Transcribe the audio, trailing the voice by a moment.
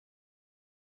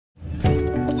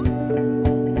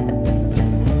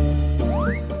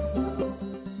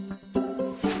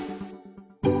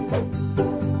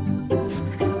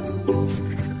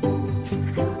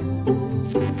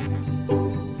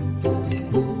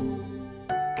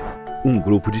Um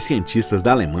grupo de cientistas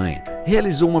da Alemanha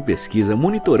realizou uma pesquisa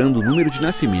monitorando o número de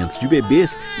nascimentos de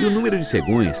bebês e o número de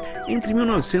cegonhas entre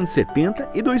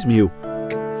 1970 e 2000.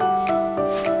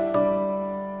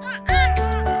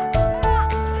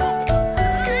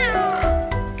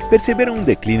 Perceberam um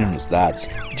declínio nos dados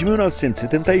de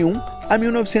 1971 a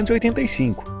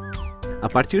 1985. A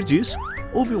partir disso,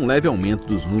 houve um leve aumento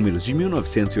dos números de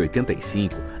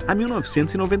 1985 a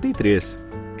 1993.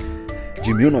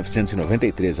 De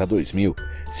 1993 a 2000,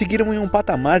 seguiram em um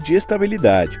patamar de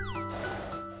estabilidade.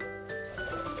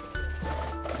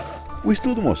 O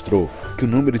estudo mostrou que o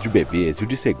número de bebês e o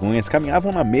de cegonhas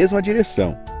caminhavam na mesma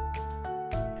direção.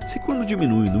 Se quando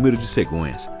diminui o número de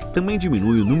cegonhas, também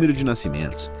diminui o número de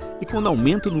nascimentos, e quando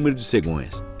aumenta o número de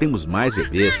cegonhas, temos mais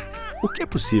bebês, o que é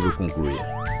possível concluir?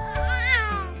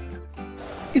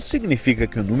 Isso significa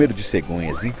que o número de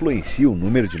cegonhas influencia o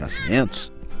número de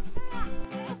nascimentos?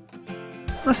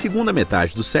 Na segunda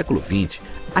metade do século XX,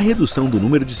 a redução do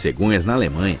número de cegonhas na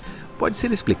Alemanha pode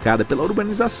ser explicada pela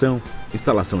urbanização,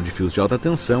 instalação de fios de alta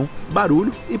tensão,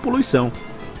 barulho e poluição.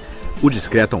 O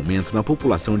discreto aumento na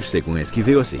população de cegonhas que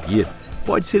veio a seguir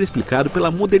pode ser explicado pela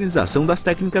modernização das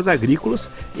técnicas agrícolas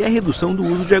e a redução do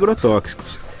uso de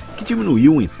agrotóxicos, que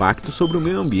diminuiu o impacto sobre o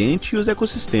meio ambiente e os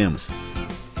ecossistemas.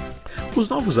 Os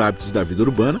novos hábitos da vida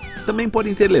urbana também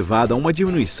podem ter levado a uma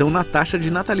diminuição na taxa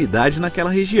de natalidade naquela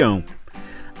região.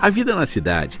 A vida na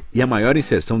cidade e a maior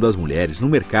inserção das mulheres no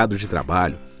mercado de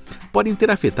trabalho podem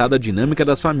ter afetado a dinâmica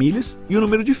das famílias e o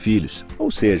número de filhos. Ou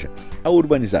seja, a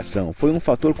urbanização foi um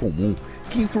fator comum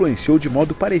que influenciou de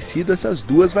modo parecido essas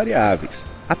duas variáveis.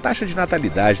 A taxa de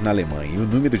natalidade na Alemanha e o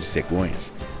número de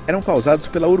cegonhas eram causados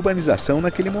pela urbanização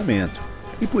naquele momento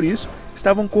e, por isso,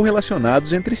 estavam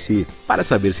correlacionados entre si. Para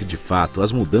saber se de fato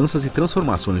as mudanças e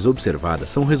transformações observadas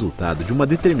são resultado de uma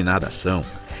determinada ação,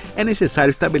 é necessário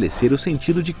estabelecer o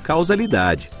sentido de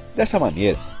causalidade. Dessa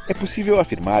maneira, é possível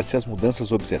afirmar se as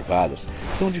mudanças observadas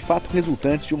são de fato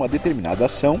resultantes de uma determinada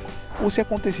ação ou se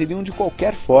aconteceriam de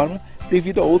qualquer forma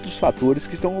devido a outros fatores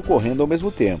que estão ocorrendo ao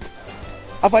mesmo tempo.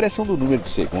 A variação do número de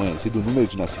cegonhas e do número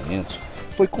de nascimentos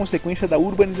foi consequência da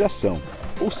urbanização,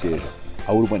 ou seja,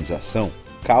 a urbanização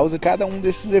causa cada um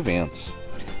desses eventos.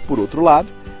 Por outro lado,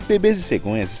 bebês e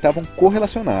cegonhas estavam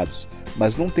correlacionados,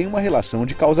 mas não têm uma relação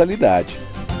de causalidade.